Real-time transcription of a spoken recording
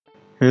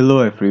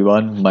Hello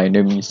everyone, my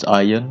name is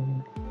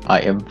Ayan.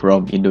 I am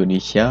from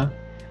Indonesia.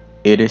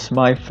 It is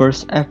my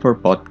first ever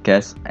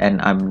podcast and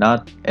I'm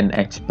not an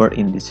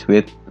expert in this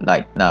field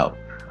right now.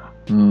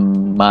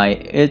 My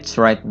age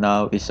right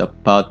now is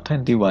about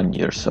 21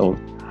 years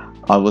old.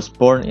 I was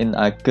born in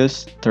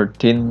August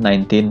 13,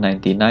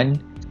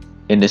 1999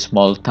 in the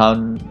small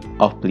town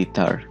of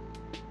Blitar.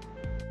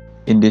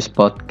 In this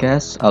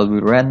podcast, I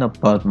will rant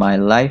about my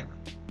life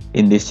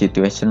in this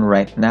situation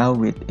right now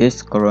with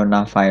this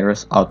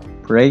coronavirus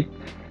outbreak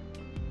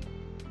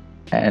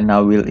and I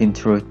will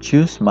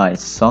introduce my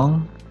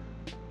song,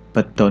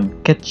 but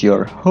don't get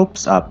your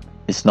hopes up.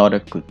 It's not a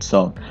good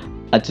song.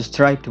 I just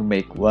try to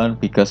make one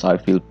because I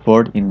feel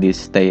bored in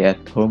this stay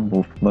at home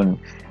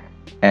movement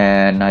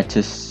and I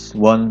just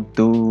want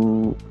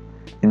to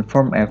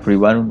inform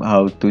everyone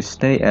how to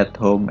stay at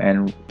home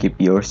and keep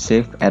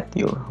yourself at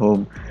your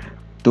home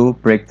to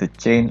break the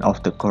chain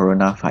of the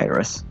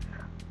coronavirus.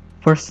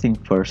 First thing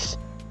first,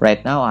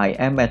 right now I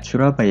am at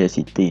Surabaya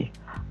City.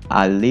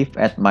 I live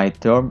at my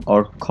dorm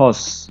or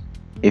course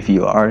if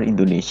you are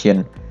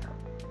Indonesian.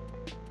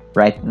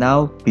 Right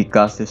now,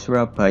 because the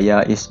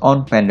Surabaya is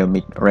on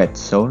pandemic red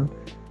zone,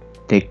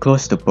 they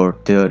close the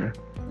border,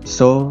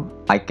 so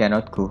I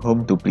cannot go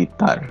home to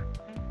Blitar.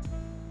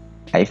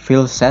 I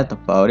feel sad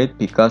about it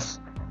because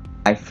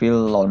I feel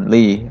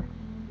lonely.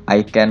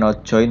 I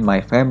cannot join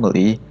my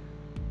family,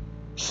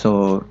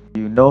 so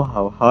you know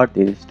how hard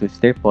it is to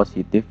stay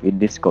positive in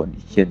this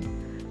condition.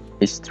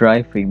 It's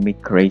driving me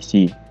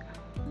crazy.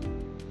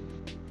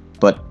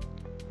 But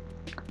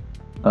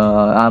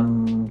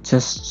I'm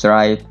just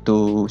try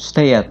to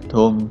stay at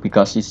home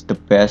because it's the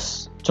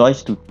best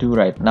choice to do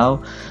right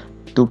now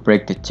to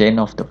break the chain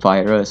of the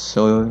virus.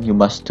 So you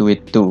must do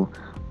it too.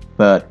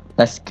 But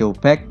let's go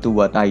back to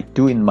what I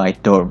do in my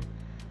dorm.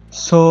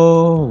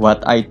 So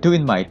what I do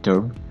in my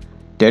dorm,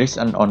 there is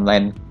an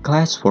online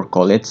class for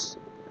college,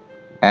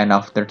 and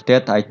after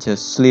that I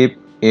just sleep,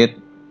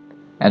 eat,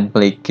 and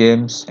play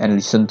games and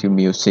listen to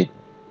music.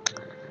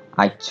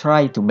 I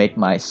try to make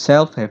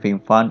myself having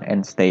fun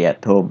and stay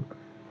at home.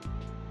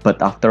 But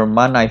after a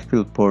month I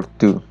feel bored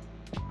too.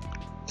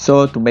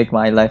 So to make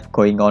my life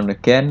going on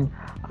again,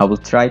 I will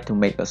try to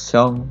make a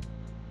song.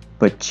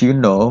 But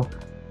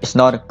it's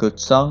not a good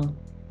song,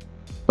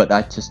 but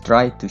I just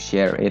try to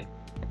share it.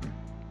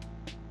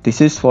 This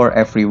is for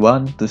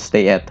everyone to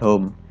stay at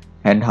home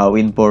and how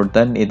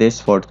important it is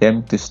for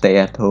them to stay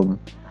at home.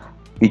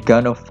 We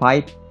gonna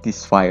fight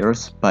this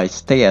virus by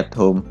stay at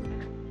home.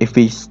 If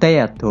we stay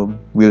at home,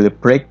 we'll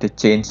break the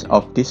chains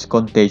of this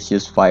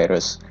contagious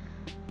virus.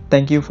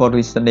 Thank you for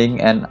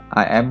listening and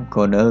I am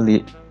gonna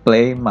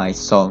play my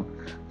song.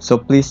 So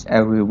please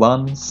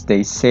everyone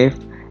stay safe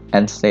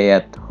and stay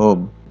at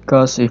home.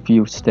 Because if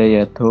you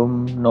stay at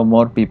home, no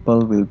more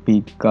people will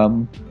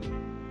become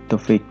the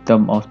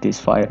victim of this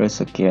virus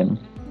again.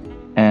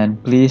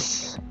 And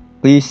please,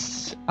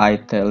 I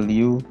tell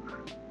you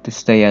to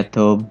stay at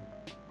home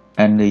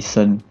and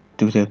listen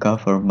to the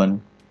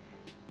government.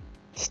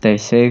 Stay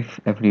safe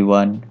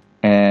everyone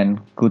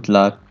and good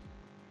luck.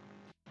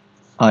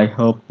 I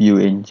hope you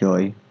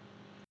enjoy.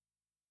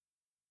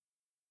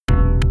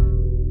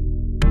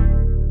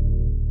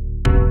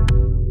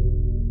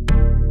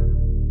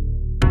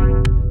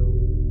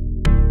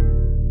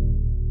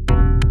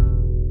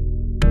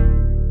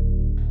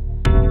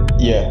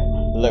 Yeah,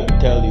 let me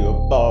tell you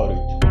about it.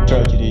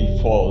 Tragedy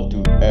fall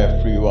to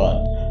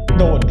everyone.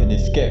 No one can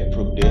escape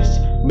from this.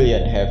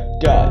 Millions have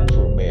died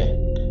from it.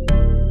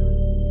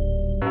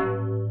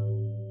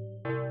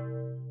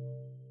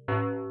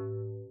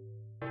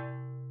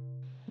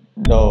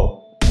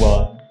 No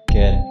one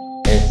can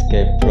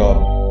escape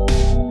from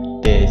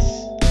this.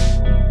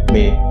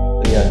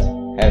 Millions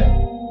have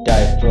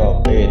died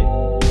from it.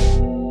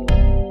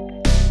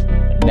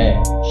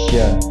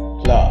 Nation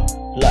fly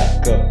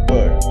like a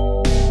bird.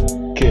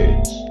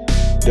 Kids,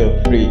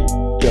 the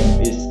freedom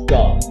is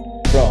gone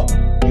from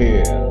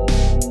here.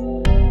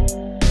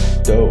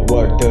 The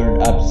world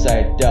turned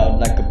upside down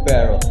like a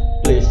barrel.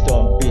 Please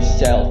don't be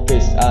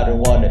selfish, I don't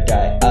wanna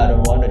die, I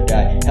don't wanna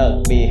die.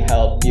 Help me,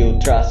 help you,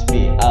 trust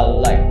me, I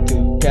like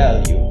to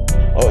tell you.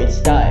 Oh,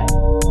 it's time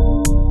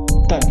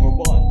for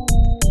one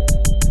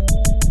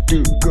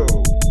to go.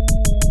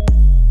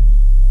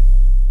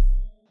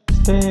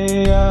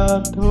 Stay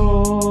at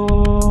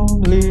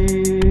home,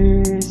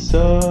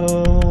 listen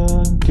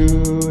to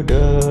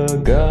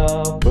the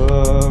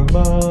government.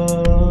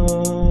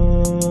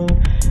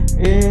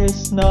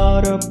 It's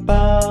not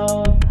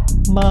about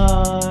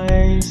myself,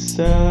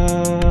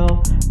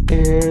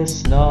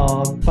 it's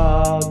not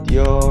about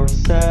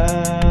yourself.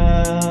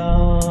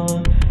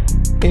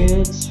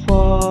 It's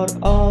for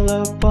all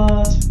of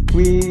us.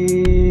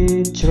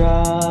 We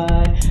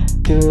try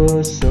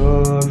to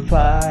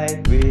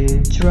survive,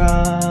 we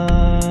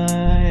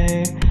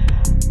try.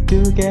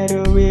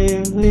 Together we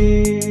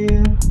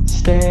live,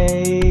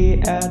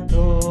 stay at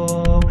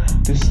home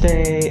to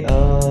stay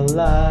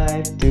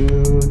alive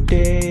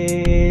today.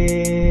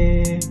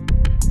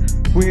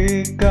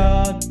 We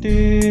got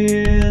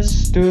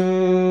this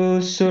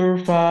to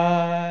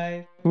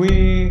survive.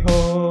 We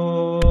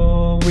hope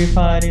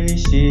finally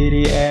see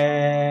the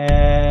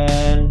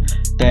end.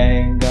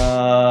 Thank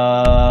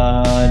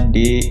God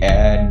the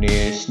end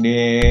is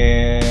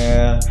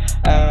near.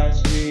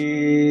 As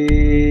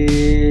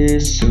we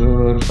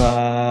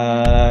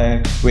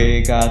survive,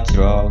 we got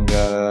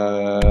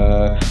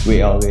stronger.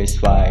 We always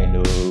find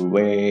a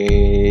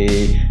way.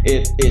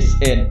 It is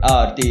in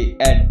our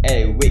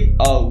DNA. We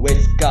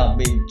always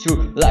coming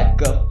through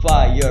like a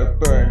fire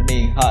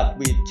burning hot.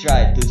 We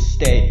try to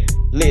stay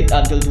lit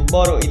until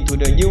tomorrow. Into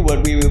the new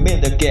world we will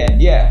meet again.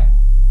 Yeah.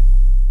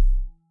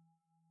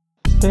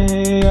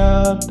 Stay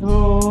at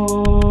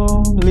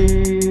home,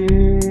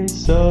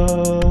 listen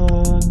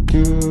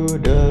to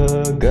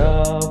the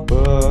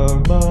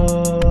government.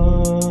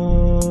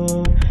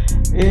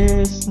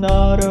 It's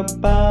not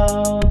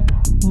about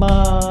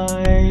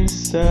myself,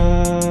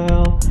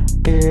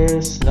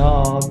 it's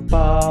not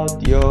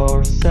about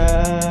yourself.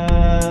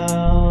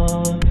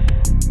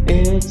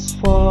 It's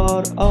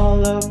for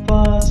all of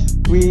us.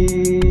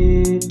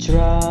 We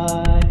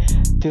try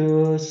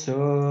to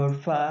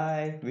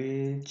survive,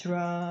 we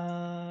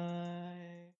try.